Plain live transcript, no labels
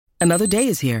Another day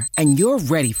is here, and you're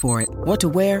ready for it. What to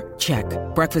wear? Check.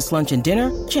 Breakfast, lunch, and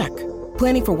dinner? Check.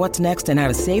 Planning for what's next and how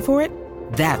to save for it?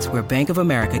 That's where Bank of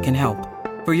America can help.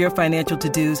 For your financial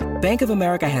to-dos, Bank of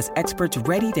America has experts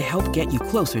ready to help get you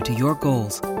closer to your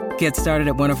goals. Get started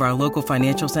at one of our local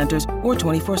financial centers or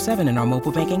 24/7 in our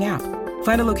mobile banking app.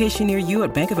 Find a location near you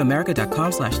at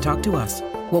bankofamerica.com/talktous.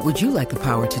 What would you like the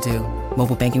power to do?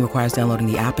 Mobile banking requires downloading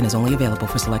the app and is only available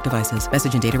for select devices.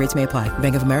 Message and data rates may apply.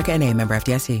 Bank of America N.A., member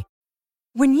FDIC.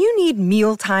 When you need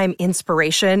mealtime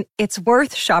inspiration, it's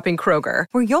worth shopping Kroger,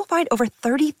 where you'll find over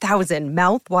 30,000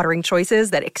 mouth-watering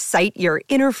choices that excite your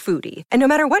inner foodie. And no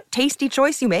matter what tasty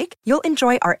choice you make, you'll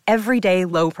enjoy our everyday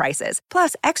low prices,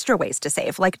 plus extra ways to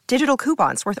save, like digital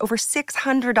coupons worth over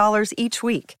 $600 each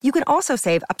week. You can also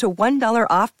save up to $1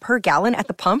 off per gallon at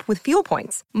the pump with fuel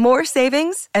points. More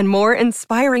savings and more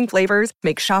inspiring flavors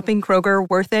make shopping Kroger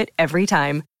worth it every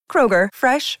time. Kroger,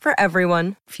 fresh for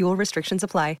everyone. Fuel restrictions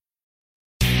apply.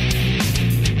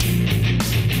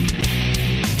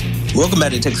 Welcome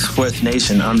back to Texas Sports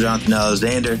Nation. I'm Jonathan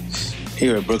Alexander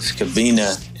here at Brooks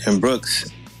Cavina. And Brooks,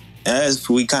 as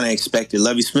we kind of expected,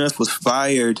 Lovie Smith was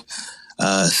fired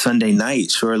Sunday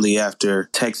night shortly after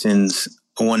Texans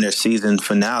won their season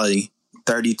finale,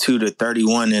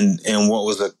 32-31, and what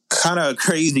was a kind of a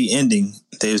crazy ending.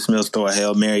 David Smith stole a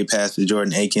Hail Mary pass to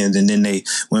Jordan Akins, and then they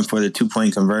went for the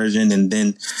 2-point conversion. And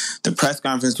then the press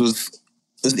conference was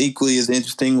equally as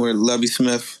interesting, where Lovie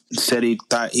Smith said he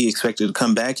thought he expected to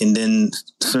come back, and then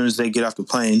as soon as they get off the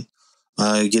plane,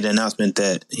 get an announcement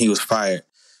that he was fired.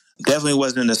 Definitely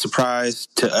wasn't a surprise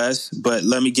to us, but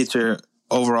let me get your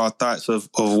overall thoughts of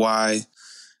why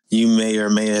you may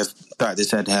or may have thought this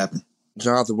had to happen.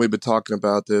 Jonathan, we've been talking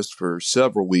about this for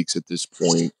several weeks at this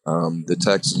point. The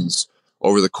Texans,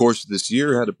 over the course of this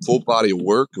year, had a full body of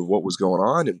work of what was going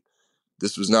on, and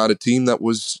this was not a team that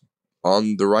was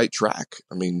on the right track.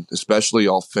 I mean, especially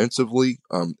offensively,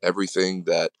 everything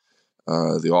that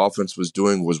the offense was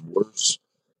doing was worse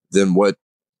than what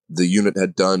the unit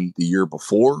had done the year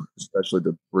before, especially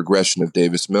the regression of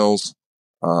Davis Mills.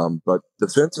 But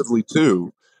defensively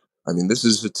too, I mean, this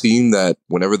is a team that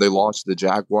whenever they lost to the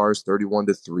Jaguars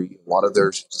 31-3, a lot of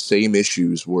their same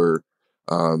issues were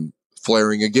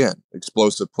flaring again.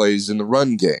 Explosive plays in the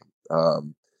run game.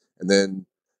 And then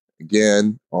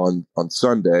again on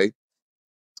Sunday,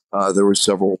 there were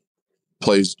several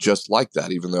plays just like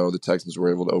that, even though the Texans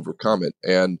were able to overcome it.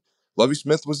 And Lovie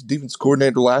Smith was defense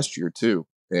coordinator last year too,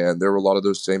 and there were a lot of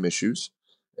those same issues.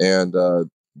 And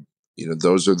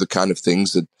those are the kind of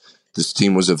things that this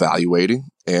team was evaluating.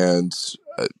 And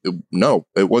no,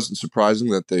 it wasn't surprising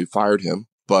that they fired him.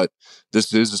 But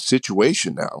this is a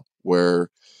situation now where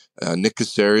Nick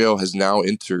Caserio has now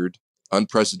entered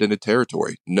unprecedented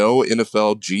territory. No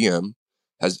NFL GM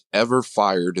has ever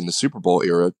fired in the Super Bowl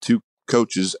era two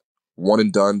coaches, one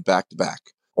and done back to back.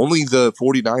 Only the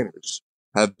 49ers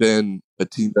have been a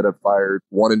team that have fired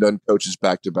one and done coaches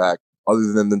back to back,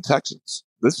 other than the Texans.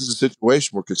 This is a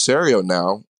situation where Caserio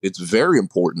now, it's very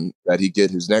important that he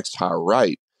get his next hire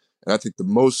right. And I think the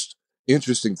most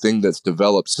interesting thing that's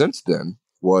developed since then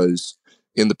was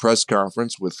in the press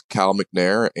conference with Cal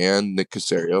McNair and Nick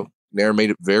Caserio. McNair made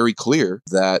it very clear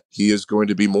that he is going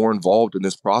to be more involved in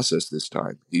this process this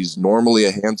time. He's normally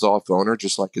a hands-off owner,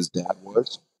 just like his dad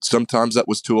was. Sometimes that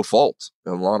was to a fault.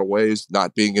 In a lot of ways,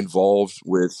 not being involved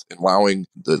with allowing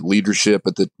the leadership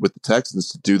with the Texans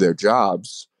to do their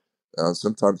jobs,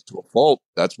 sometimes to a fault.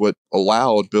 That's what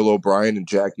allowed Bill O'Brien and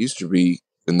Jack Easterby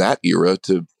in that era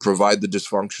to provide the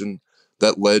dysfunction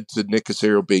that led to Nick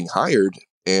Caserio being hired,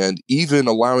 and even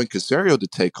allowing Caserio to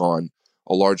take on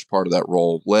a large part of that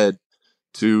role led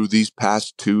to these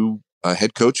past two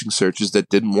head coaching searches that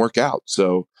didn't work out.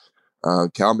 So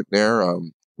Cal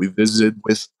McNair, we visited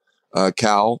with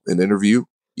Cal in an interview.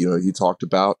 He talked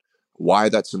about why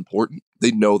that's important.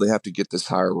 They know they have to get this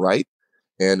hire right.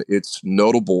 And it's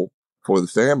notable for the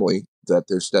family that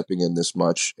they're stepping in this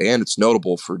much. And it's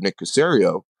notable for Nick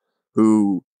Caserio,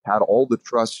 who had all the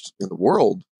trust in the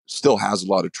world, still has a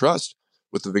lot of trust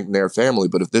with the McNair family.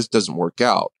 But if this doesn't work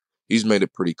out, he's made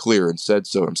it pretty clear and said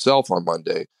so himself on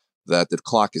Monday that the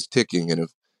clock is ticking. And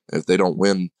if they don't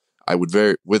win, with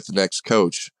the next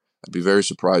coach, I'd be very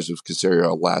surprised if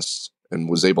Caserio lasts and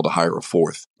was able to hire a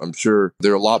fourth. I'm sure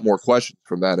there are a lot more questions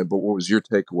from that. But what was your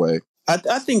takeaway?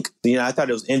 I think, I thought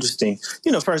it was interesting.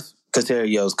 First,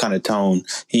 Caserio's kind of tone.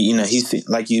 He's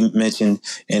like you mentioned,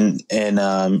 and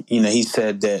he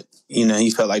said that,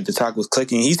 he felt like the talk was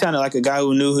clicking. He sounded like a guy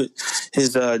who knew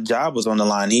his job was on the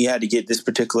line. He had to get this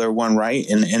particular one right,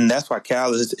 and that's why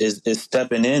Cal is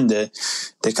stepping in to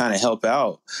kind of help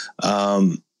out.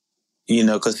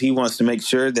 Because he wants to make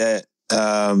sure that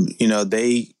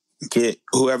they get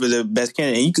whoever the best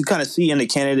candidate. And you can kind of see in the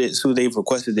candidates who they've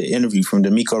requested the interview, from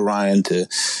D'Amico Ryan to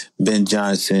Ben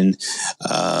Johnson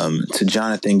to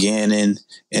Jonathan Gannon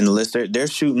and the list. They're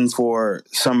shooting for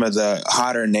some of the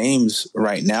hotter names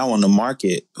right now on the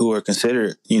market who are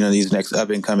considered, these next up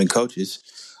and coming coaches.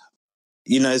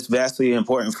 It's vastly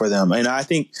important for them. And I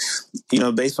think,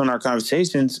 based on our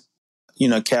conversations,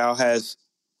 Cal has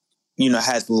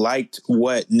liked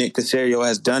what Nick Caserio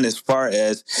has done as far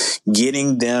as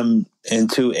getting them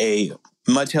into a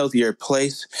much healthier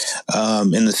place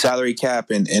in the salary cap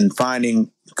and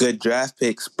finding good draft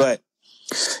picks. But,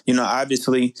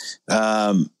 obviously,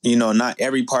 not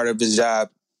every part of his job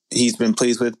he's been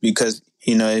pleased with, because,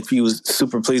 if he was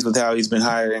super pleased with how he's been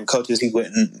hiring coaches, he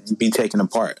wouldn't be taken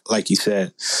apart, like you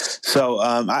said. So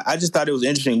I just thought it was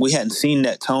interesting. We hadn't seen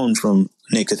that tone from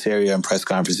Nick Caserio in press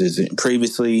conferences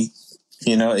previously.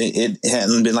 It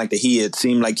hadn't been like that. It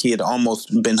seemed like he had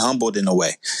almost been humbled in a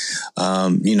way,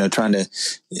 trying to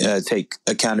take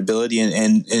accountability.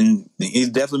 And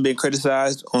he's definitely been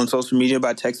criticized on social media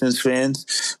by Texans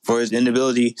fans for his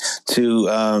inability to,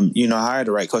 hire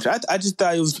the right coach. I just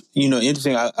thought it was,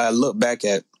 interesting. I look back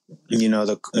at,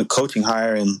 the coaching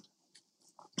hire,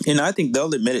 and I think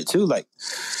they'll admit it too. Like,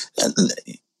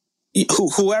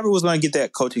 whoever was going to get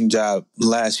that coaching job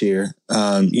last year,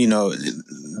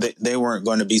 they weren't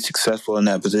going to be successful in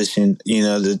that position.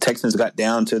 The Texans got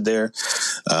down to their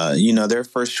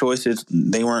first choices.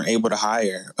 They weren't able to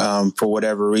hire for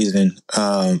whatever reason.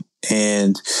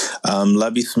 And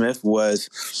Lovie Smith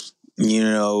was,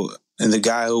 the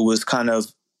guy who was kind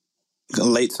of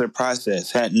late to the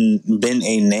process, hadn't been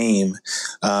a name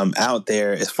out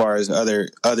there as far as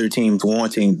other teams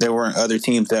wanting. There weren't other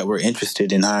teams that were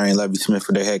interested in hiring Lovie Smith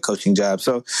for their head coaching job.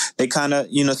 So they kind of,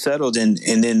 settled and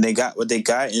then they got what they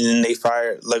got, and then they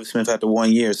fired Lovie Smith after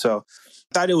 1 year. So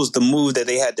I thought it was the move that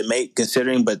they had to make,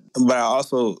 considering, but I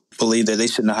also believe that they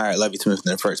shouldn't have hired Lovie Smith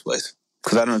in the first place,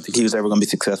 because I don't think he was ever going to be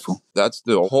successful. That's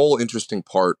the whole interesting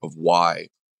part of why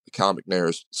Cal McNair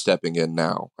is stepping in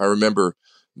now. I remember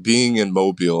being in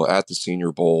Mobile at the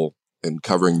Senior Bowl and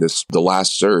covering the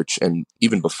last search, and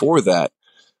even before that,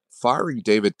 firing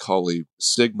David Culley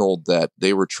signaled that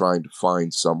they were trying to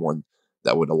find someone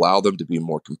that would allow them to be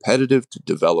more competitive, to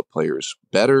develop players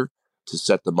better, to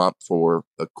set them up for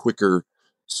a quicker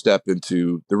step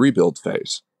into the rebuild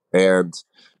phase. And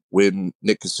when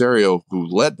Nick Caserio, who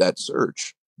led that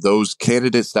search, those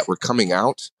candidates that were coming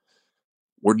out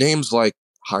were names like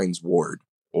Hines Ward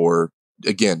or,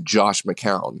 again, Josh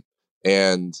McCown.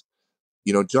 And,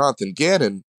 Jonathan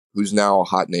Gannon, who's now a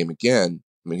hot name again.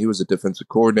 I mean, he was a defensive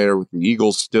coordinator with the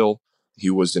Eagles still. He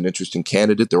was an interesting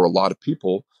candidate. There were a lot of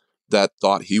people that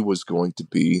thought he was going to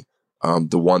be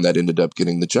the one that ended up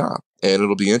getting the job. And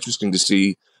it'll be interesting to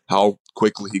see how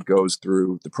quickly he goes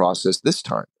through the process this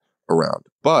time around.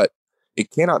 But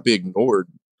it cannot be ignored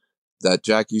that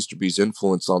Jack Easterby's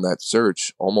influence on that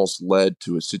search almost led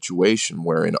to a situation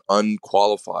where an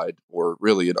unqualified, or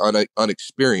really an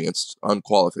unexperienced,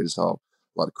 unqualified is how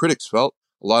a lot of critics felt.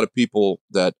 A lot of people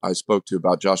that I spoke to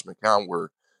about Josh McCown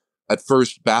were at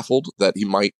first baffled that he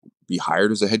might be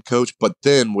hired as a head coach, but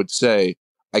then would say,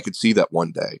 I could see that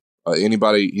one day.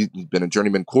 He'd been a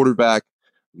journeyman quarterback.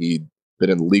 He'd been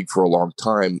in the league for a long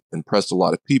time, impressed a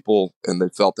lot of people, and they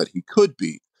felt that he could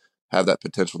have that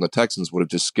potential. And the Texans would have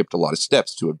just skipped a lot of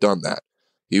steps to have done that.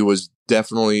 He was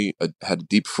definitely had a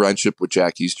deep friendship with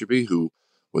Jack Easterby, who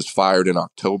was fired in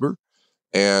October.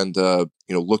 And,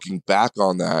 looking back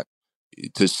on that,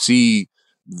 to see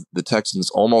the Texans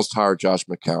almost hire Josh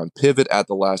McCown, pivot at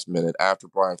the last minute after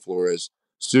Brian Flores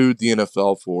sued the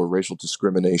NFL for racial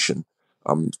discrimination.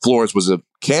 Flores was a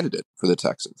candidate for the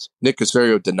Texans. Nick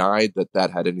Caserio denied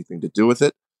that had anything to do with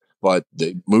it, but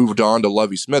they moved on to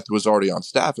Lovie Smith, who was already on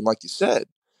staff. And like you said,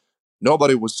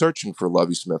 nobody was searching for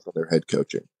Lovie Smith on their head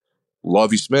coaching.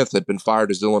 Lovie Smith had been fired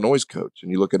as Illinois' coach.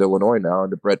 And you look at Illinois now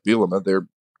under Brett Bielema, they're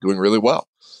doing really well.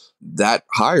 That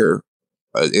hire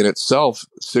in itself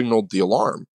signaled the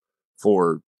alarm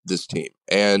for this team.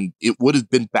 And it would have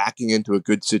been backing into a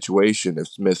good situation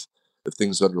if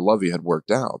things under Lovie had worked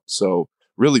out. So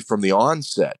really from the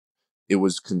onset, it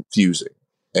was confusing.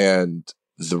 And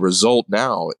the result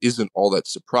now isn't all that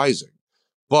surprising.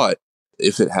 But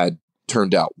if it had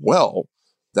turned out well,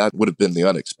 that would have been the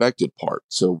unexpected part.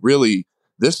 So really,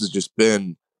 this has just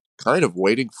been kind of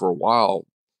waiting for a while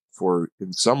for,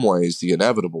 in some ways, the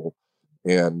inevitable.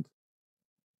 And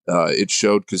it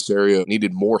showed Caserio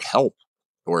needed more help,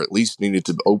 or at least needed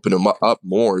to open him up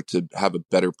more to have a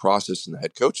better process in the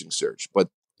head coaching search. But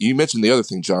you mentioned the other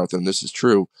thing, Jonathan, this is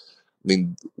true. I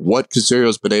mean, what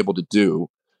Caserio's been able to do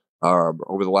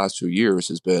over the last 2 years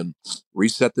has been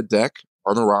reset the deck,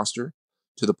 on the roster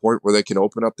to the point where they can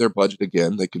open up their budget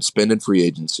again. They can spend in free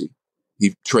agency.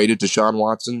 He traded Deshaun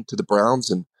Watson to the Browns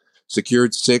and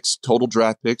secured 6 total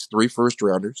draft picks, 3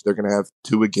 first-rounders. They're going to have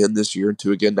 2 again this year and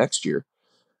 2 again next year.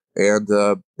 And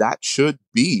that should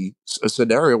be a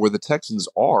scenario where the Texans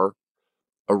are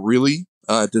a really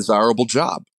desirable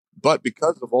job. But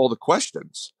because of all the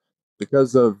questions,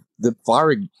 because of them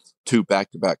firing 2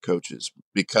 back-to-back coaches,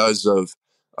 because of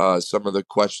some of the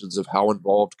questions of how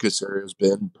involved Caserio's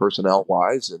been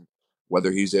personnel-wise and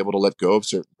whether he's able to let go of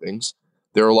certain things,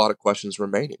 there are a lot of questions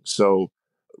remaining. So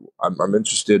I'm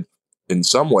interested in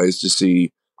some ways to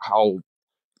see how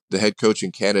the head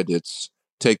coaching candidates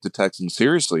take the Texans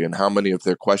seriously and how many of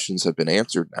their questions have been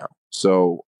answered now.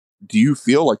 So do you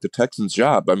feel like the Texans'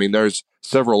 job, I mean, there's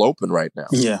several open right now.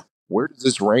 Yeah. Where does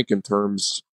this rank in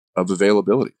terms of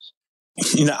availabilities?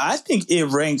 I think it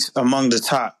ranks among the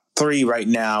top 3 right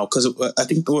now because I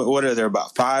think, what are there,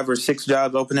 about 5 or 6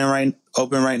 jobs open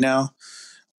right now?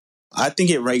 I think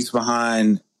it ranks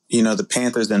behind, the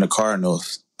Panthers and the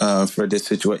Cardinals for this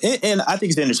situation. And I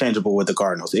think it's interchangeable with the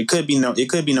Cardinals. It could be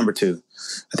number 2.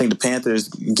 I think the Panthers,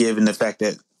 given the fact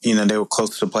that, they were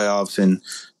close to the playoffs and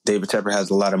David Tepper has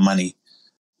a lot of money.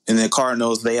 And the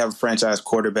Cardinals, they have a franchise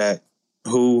quarterback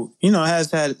who,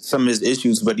 has had some of his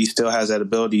issues, but he still has that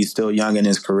ability. He's still young in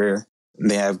his career.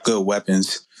 They have good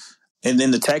weapons. And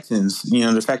then the Texans,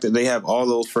 the fact that they have all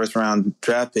those first-round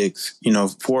draft picks,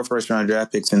 4 first-round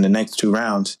draft picks in the next 2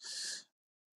 rounds,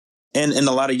 and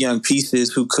a lot of young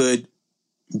pieces who could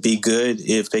be good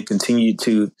if they continue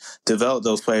to develop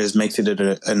those players, makes it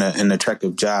an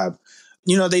attractive job.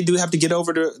 They do have to get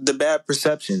over the bad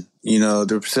perception,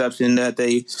 the perception that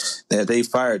they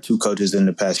fired 2 coaches in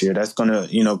the past year. That's going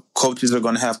to, coaches are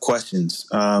going to have questions.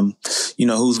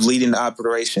 Who's leading the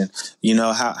operation?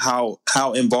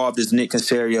 How involved is Nick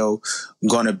Caserio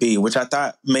going to be? Which I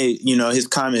thought made, his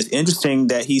comments interesting,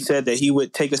 that he said that he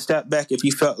would take a step back if he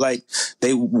felt like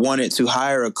they wanted to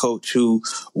hire a coach who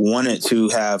wanted to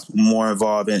have more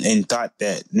involved and thought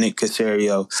that Nick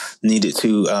Caserio needed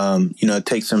to,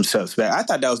 take some steps back. I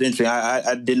thought that was interesting.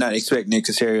 I did not expect Nick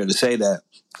Caserio to say that.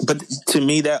 But to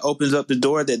me, that opens up the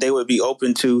door that they would be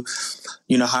open to,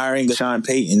 hiring Sean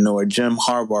Payton or Jim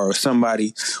Harbaugh or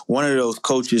somebody, one of those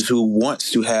coaches who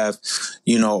wants to have,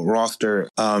 roster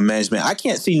management. I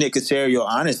can't see Nick Caserio,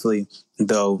 honestly,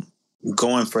 though,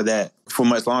 going for that for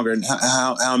much longer. And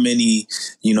how many,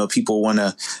 people want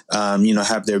to,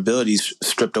 have their abilities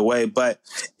stripped away. But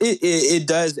it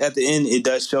does, at the end, it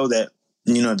does show that,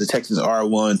 the Texans are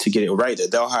willing to get it right,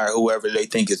 that they'll hire whoever they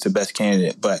think is the best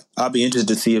candidate. But I'll be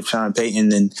interested to see if Sean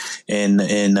Payton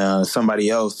and somebody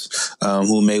else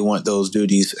who may want those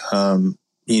duties,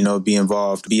 be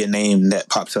involved, be a name that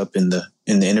pops up in the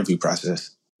interview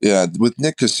process. Yeah, with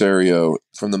Nick Caserio,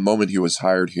 from the moment he was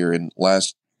hired here, and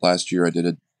last year I did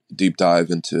a deep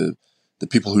dive into the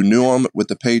people who knew him with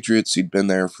the Patriots. He'd been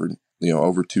there for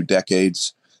over 2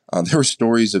 decades. There were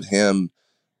stories of him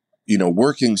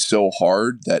working so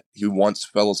hard that he once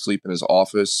fell asleep in his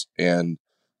office and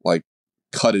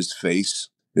cut his face.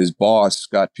 His boss,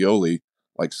 Scott Pioli,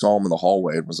 saw him in the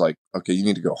hallway and was like, okay, you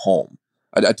need to go home.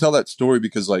 I tell that story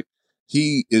because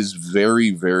he is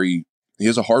very, very, he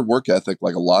has a hard work ethic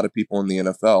like a lot of people in the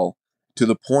NFL, to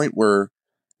the point where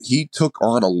he took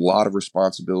on a lot of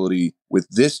responsibility with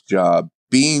this job,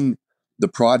 being the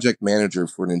project manager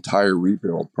for an entire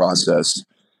rebuild process.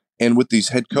 And with these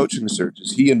head coaching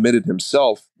searches, he admitted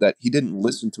himself that he didn't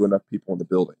listen to enough people in the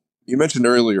building. You mentioned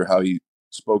earlier how he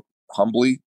spoke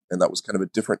humbly, and that was kind of a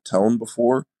different tone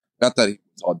before. Not that he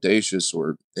was audacious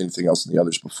or anything else in the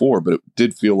others before, but it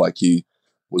did feel like he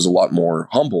was a lot more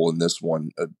humble in this one,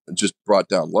 just brought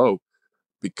down low,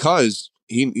 because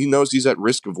he knows he's at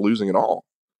risk of losing it all.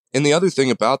 And the other thing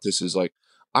about this is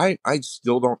I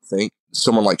still don't think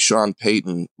someone like Sean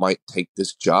Payton might take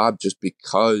this job, just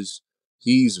because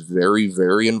he's very,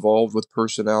 very involved with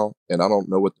personnel, and I don't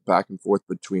know what the back and forth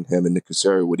between him and Nick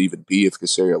Caserio would even be if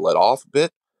Caserio let off a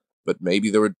bit, but maybe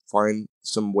they would find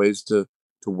some ways to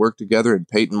work together, and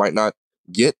Payton might not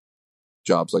get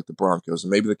jobs like the Broncos,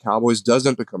 and maybe the Cowboys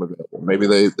doesn't become available. Maybe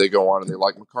they go on and they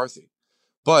like McCarthy.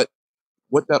 But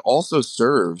what that also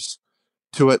serves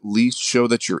to at least show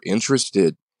that you're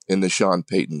interested in the Sean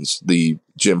Paytons, the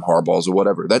Jim Harbaughs, or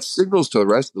whatever, that signals to the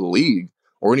rest of the league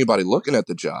or anybody looking at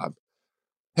the job,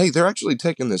 hey, they're actually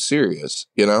taking this serious,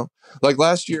 Like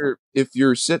last year, if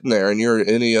you're sitting there and you're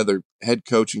any other head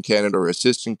coach in Canada or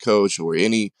assistant coach or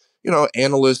any,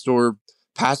 analyst or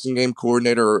passing game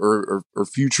coordinator or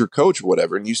future coach or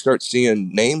whatever, and you start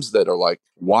seeing names that are like,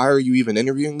 why are you even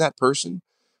interviewing that person?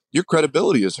 Your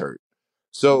credibility is hurt.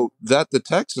 So that the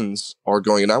Texans are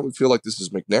going, and I would feel like this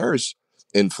is McNair's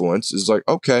influence is like,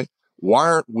 okay, why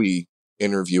aren't we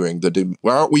interviewing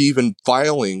why aren't we even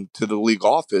filing to the league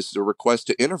office the request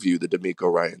to interview the D'Amico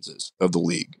Ryanses of the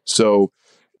league? So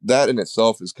that in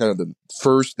itself is kind of the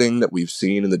first thing that we've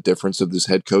seen in the difference of this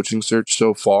head coaching search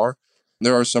so far.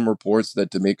 There are some reports that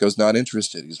D'Amico's not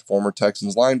interested. He's a former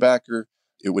Texans linebacker.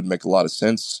 It would make a lot of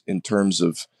sense in terms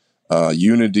of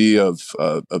unity of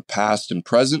past and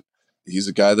present. He's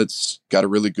a guy that's got a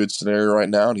really good scenario right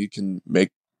now, and he can make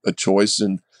a choice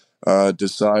and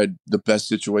decide the best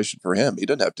situation for him. He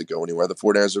doesn't have to go anywhere. The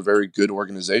 49ers are a very good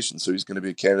organization, so he's going to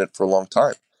be a candidate for a long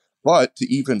time. But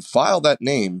to even file that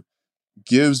name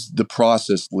gives the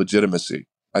process legitimacy.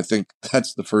 I think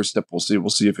that's the first step we'll see. We'll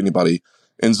see if anybody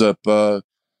ends up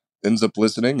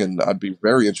listening, and I'd be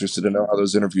very interested to know how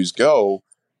those interviews go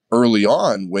early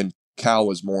on when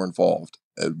Cal is more involved,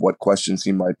 and what questions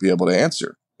he might be able to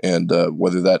answer, and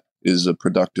whether that is a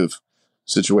productive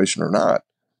situation or not.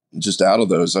 Just out of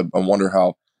those, I wonder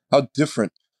how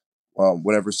different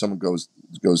whenever someone goes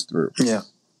through. Yeah,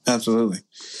 absolutely.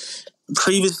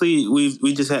 Previously,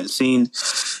 we just hadn't seen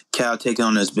Cal taking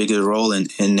on as big a role, and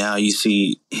now you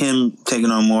see him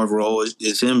taking on more of a role.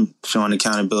 It's him showing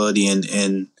accountability,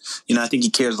 and I think he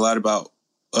cares a lot about.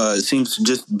 It seems,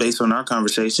 just based on our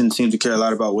conversation, seems to care a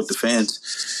lot about what the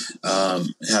fans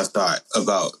have thought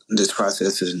about this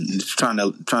process, and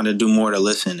trying to do more to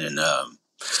listen. And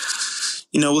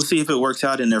we'll see if it works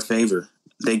out in their favor.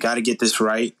 They got to get this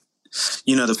right.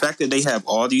 The fact that they have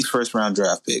all these first round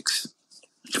draft picks,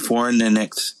 4 in the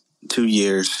next 2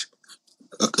 years,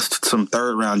 some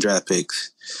third round draft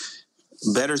picks,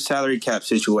 better salary cap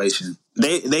situation.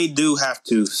 They do have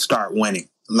to start winning.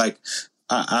 Like,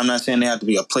 I'm not saying they have to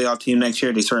be a playoff team next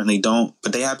year. They certainly don't,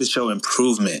 but they have to show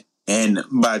improvement. And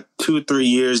by 2 or 3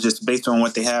 years, just based on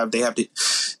what they have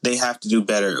to do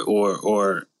better.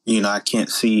 Or I can't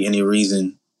see any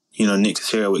reason Nick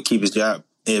Caserio would keep his job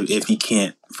if he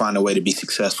can't find a way to be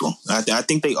successful. I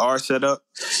think they are set up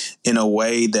in a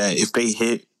way that if they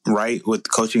hit right with the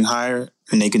coaching hire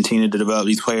and they continue to develop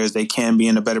these players, they can be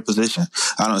in a better position.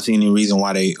 I don't see any reason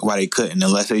why they couldn't,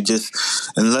 unless they just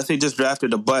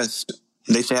drafted a bust.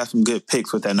 They should have some good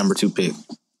picks with that number 2 pick.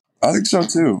 I think so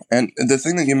too. And the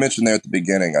thing that you mentioned there at the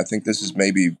beginning, I think this is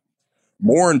maybe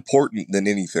more important than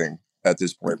anything at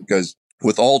this point, because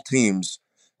with all teams,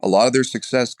 a lot of their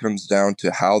success comes down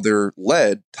to how they're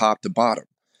led top to bottom.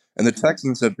 And the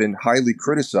Texans have been highly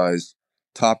criticized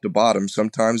top to bottom,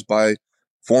 sometimes by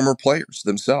former players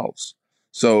themselves.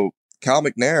 So Cal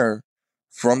McNair,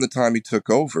 from the time he took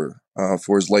over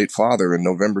for his late father in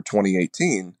November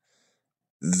 2018,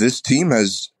 this team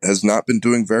has not been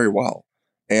doing very well.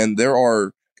 And there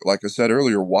are, like I said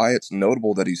earlier, why it's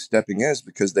notable that he's stepping in is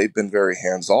because they've been very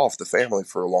hands-off, the family,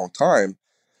 for a long time.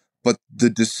 But the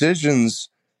decisions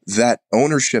that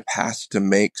ownership has to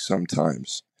make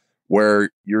sometimes,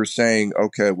 where you're saying,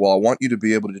 okay, well, I want you to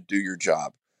be able to do your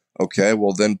job. Okay,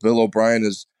 well, then Bill O'Brien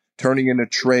is turning in a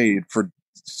trade for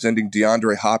sending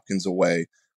DeAndre Hopkins away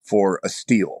for a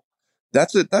steal.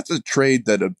 That's a trade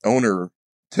that an owner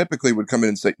typically would come in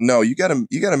and say, no, you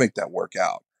gotta make that work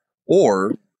out.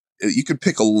 Or you could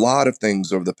pick a lot of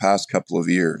things over the past couple of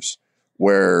years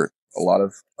where a lot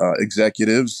of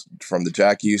executives, from the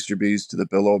Jack Easterbys to the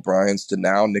Bill O'Briens to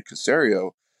now Nick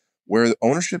Caserio, where the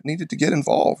ownership needed to get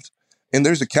involved. And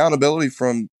there's accountability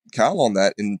from Cal on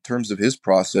that in terms of his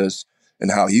process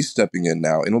and how he's stepping in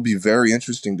now. And it'll be very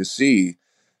interesting to see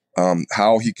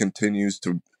how he continues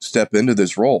to step into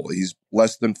this role. He's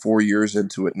less than 4 years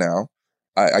into it now.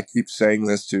 I keep saying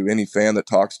this to any fan that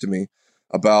talks to me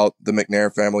about the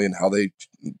McNair family and how they,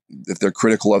 if they're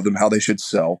critical of them, how they should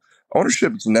sell.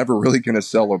 Ownership is never really going to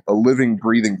sell a living,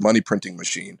 breathing money printing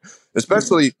machine,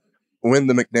 especially when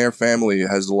the McNair family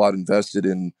has a lot invested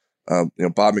in.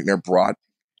 Bob McNair brought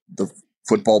the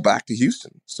football back to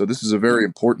Houston, so this is a very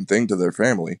important thing to their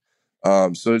family.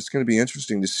 So it's going to be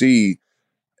interesting to see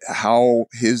how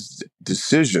his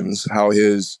decisions, how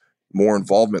his more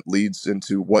involvement leads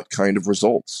into what kind of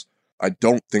results. I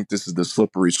don't think this is the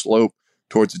slippery slope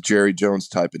towards a Jerry Jones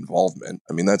type involvement.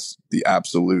 I mean, that's the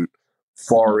absolute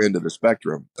far end of the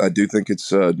spectrum. I do think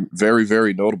it's very,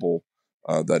 very notable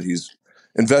that he's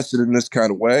invested in this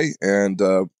kind of way, and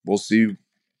we'll see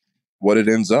what it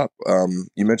ends up.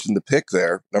 You mentioned the pick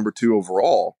there, number 2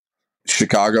 overall.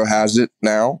 Chicago has it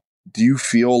now. Do you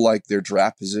feel like their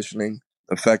draft positioning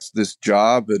affects this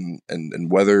job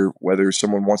and whether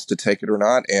someone wants to take it or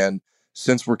not? And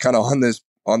since we're kind of on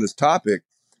this topic,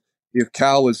 if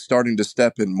Cal is starting to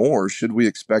step in more, should we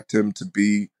expect him to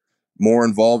be more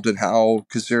involved in how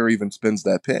Caserio even spends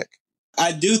that pick?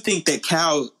 I do think that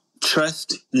Cal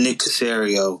trusts Nick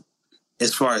Caserio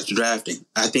as far as drafting.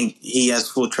 I think he has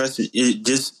full trust.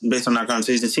 Just based on our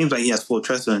conversation, it seems like he has full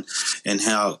trust in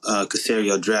how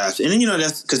Caserio drafts. And then,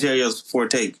 that's Caserio's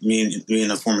forte,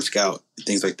 being a former scout,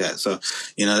 things like that. So,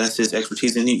 that's his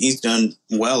expertise, and he's done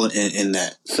well in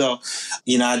that. So,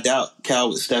 I doubt Cal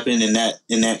would step in that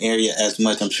area as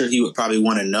much. I'm sure he would probably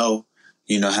want to know,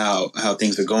 how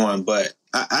things are going. But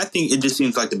I think it just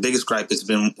seems like the biggest gripe has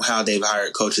been how they've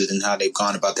hired coaches and how they've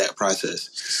gone about that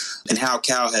process, and how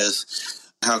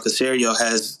Caserio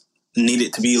has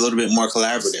needed to be a little bit more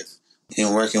collaborative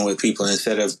in working with people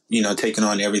instead of, taking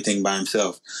on everything by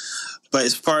himself. But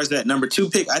as far as that number 2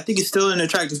 pick, I think it's still an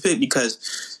attractive pick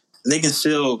because they can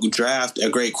still draft a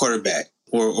great quarterback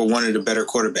or one of the better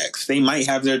quarterbacks. They might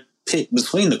have their pick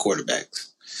between the quarterbacks.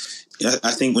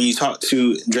 I think when you talk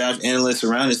to draft analysts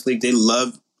around this league, they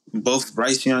love both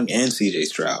Bryce Young and C.J.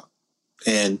 Stroud.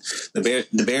 And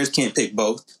the Bears can't pick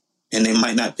both, and they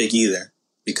might not pick either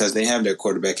because they have their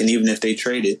quarterback. And even if they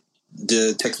traded,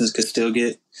 the Texans could still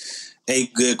get a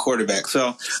good quarterback.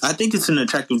 So I think it's an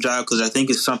attractive job because I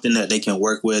think it's something that they can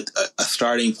work with, a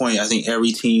starting point. I think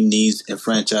every team needs a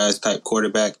franchise-type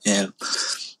quarterback, and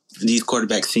these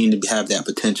quarterbacks seem to have that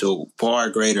potential far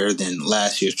greater than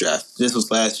last year's draft. This was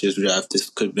last year's draft.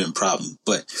 This could have been a problem.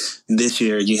 But this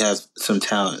year, you have some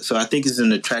talent. So I think it's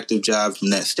an attractive job from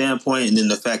that standpoint. And then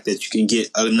the fact that you can get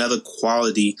another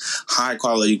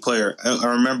high-quality player. I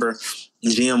remember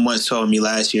GM once told me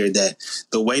last year that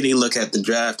the way they look at the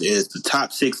draft is the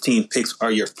top 16 picks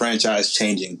are your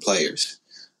franchise-changing players.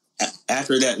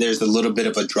 After that, there's a little bit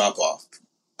of a drop-off.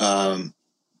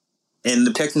 And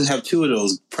the Texans have 2 of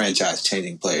those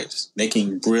franchise-changing players. They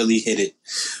can really hit it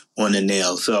on the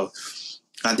nail. So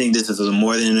I think this is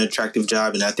more than an attractive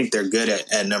job, and I think they're good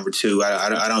at number 2.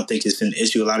 I don't think it's an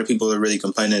issue. A lot of people are really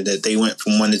complaining that they went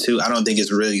from 1 to 2. I don't think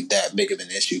it's really that big of an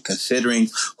issue, considering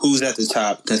who's at the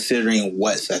top, considering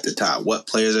what's at the top, what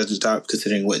players at the top,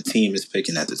 considering what team is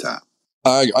picking at the top.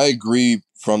 I agree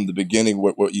from the beginning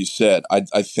with what you said.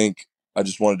 I think I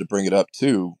just wanted to bring it up,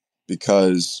 too,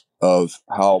 because of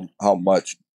how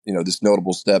much, this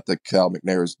notable step that Cal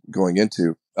McNair is going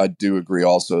into. I do agree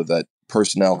also that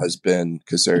personnel has been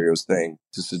Caserio's thing.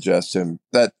 To suggest him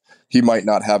that he might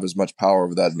not have as much power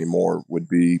over that anymore would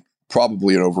be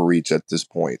probably an overreach at this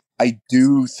point. I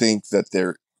do think that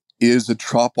there is a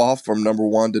drop off from number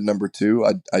 1 to number 2.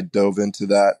 I dove into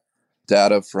that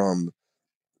data from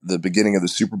the beginning of the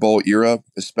Super Bowl era,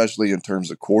 especially in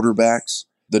terms of quarterbacks.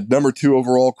 The number 2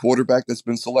 overall quarterback that's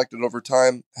been selected over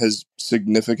time has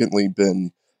significantly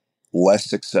been less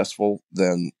successful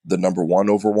than the number 1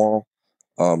 overall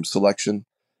selection.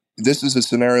 This is a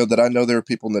scenario that I know there are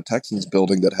people in the Texans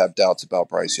building that have doubts about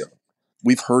Bryce Young.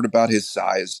 We've heard about his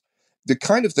size. The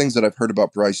kind of things that I've heard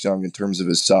about Bryce Young in terms of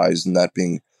his size and that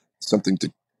being something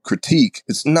to critique,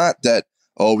 it's not that,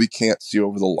 we can't see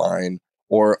over the line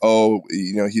or,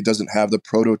 he doesn't have the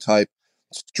prototype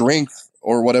strength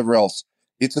or whatever else.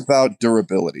 It's about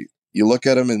durability. You look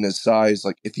at him in his size,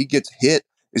 like if he gets hit,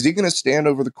 is he going to stand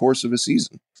over the course of a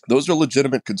season? Those are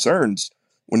legitimate concerns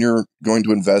when you're going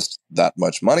to invest that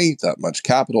much money, that much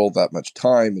capital, that much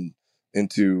time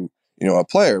into a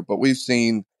player. But we've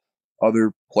seen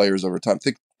other players over time.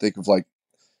 Think of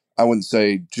I wouldn't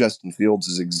say Justin Fields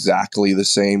is exactly the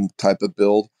same type of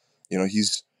build.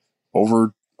 He's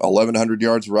over 1,100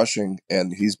 yards rushing,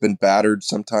 and he's been battered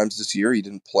sometimes this year. He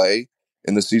didn't play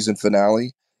in the season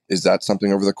finale. Is that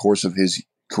something over the course of his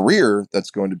career that's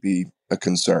going to be a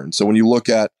concern? So when you look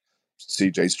at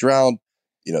C.J. Stroud,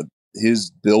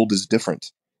 his build is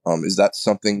different. Is that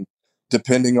something,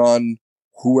 depending on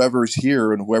whoever's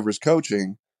here and whoever's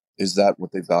coaching, is that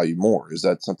what they value more? Is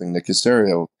that something that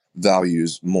Caserio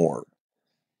values more?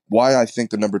 Why I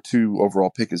think the number 2 overall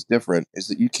pick is different is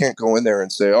that you can't go in there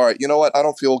and say, all right, you know what? I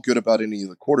don't feel good about any of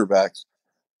the quarterbacks.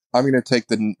 I'm going to take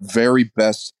the very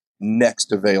best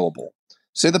next available.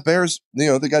 Say the Bears, they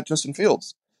got Justin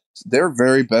Fields. Their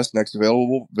very best next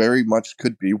available very much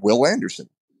could be Will Anderson.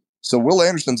 So Will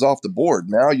Anderson's off the board.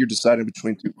 Now you're deciding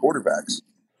between 2 quarterbacks.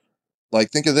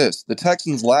 Think of this. The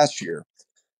Texans last year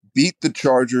beat the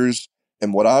Chargers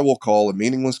in what I will call a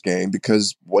meaningless game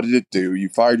because what did it do? You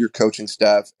fired your coaching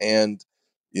staff and,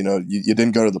 you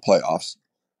didn't go to the playoffs.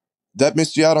 That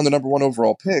missed you out on the number 1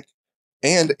 overall pick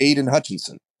and Aiden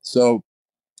Hutchinson. So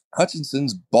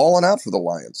Hutchinson's balling out for the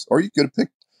Lions, or you could have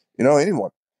picked, anyone.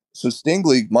 So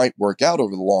Stingley might work out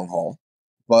over the long haul,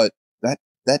 but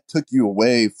that took you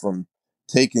away from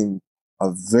taking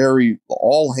a very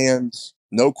all hands,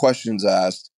 no questions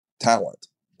asked talent.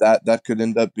 That could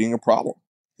end up being a problem.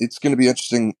 It's going to be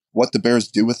interesting what the Bears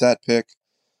do with that pick.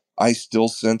 I still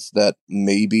sense that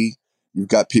maybe You've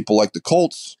got people like the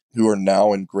Colts who are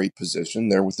now in great position.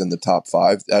 They're within the top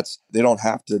 5. They don't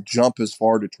have to jump as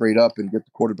far to trade up and get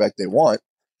the quarterback they want.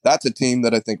 That's a team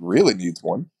that I think really needs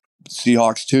one.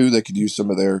 Seahawks too, they could use some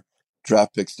of their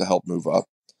draft picks to help move up.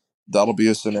 That'll be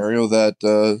a scenario that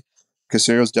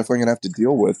Caserio's definitely going to have to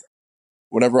deal with.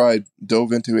 Whenever I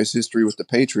dove into his history with the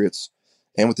Patriots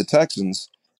and with the Texans,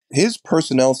 his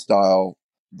personnel style,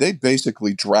 they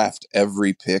basically draft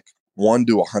every pick 1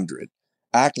 to 100.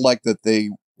 Act like that they,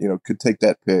 could take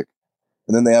that pick.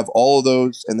 And then they have all of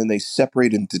those, and then they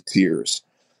separate into tiers.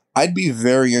 I'd be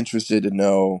very interested to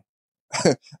know,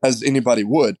 as anybody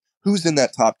would, who's in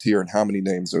that top tier and how many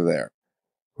names are there.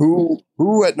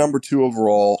 Who at number 2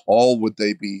 overall, all would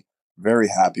they be very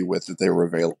happy with if they were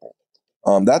available?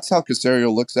 That's how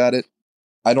Caserio looks at it.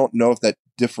 I don't know if that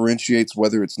differentiates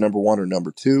whether it's number 1 or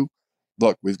number 2.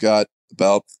 Look, we've got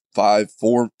about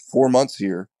 4 months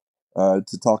here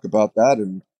to talk about that,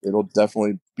 and it'll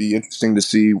definitely be interesting to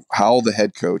see how the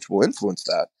head coach will influence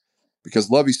that. Because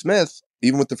Lovie Smith,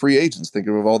 even with the free agents, think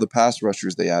of all the pass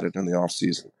rushers they added in the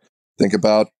offseason. Think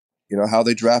about, how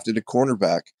they drafted a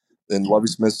cornerback, and Lovie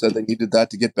Smith said they needed that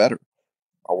to get better.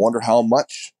 I wonder how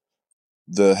much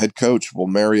the head coach will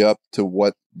marry up to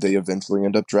what they eventually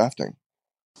end up drafting.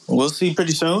 We'll see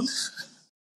pretty soon.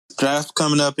 Draft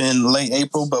coming up in late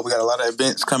April, but we got a lot of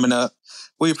events coming up.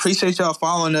 We appreciate y'all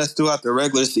following us throughout the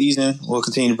regular season. We'll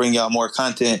continue to bring y'all more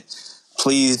content.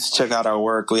 Please check out our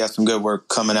work. We have some good work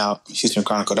coming out.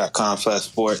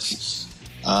 HoustonChronicle.com/sports.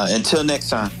 Until next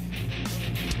time.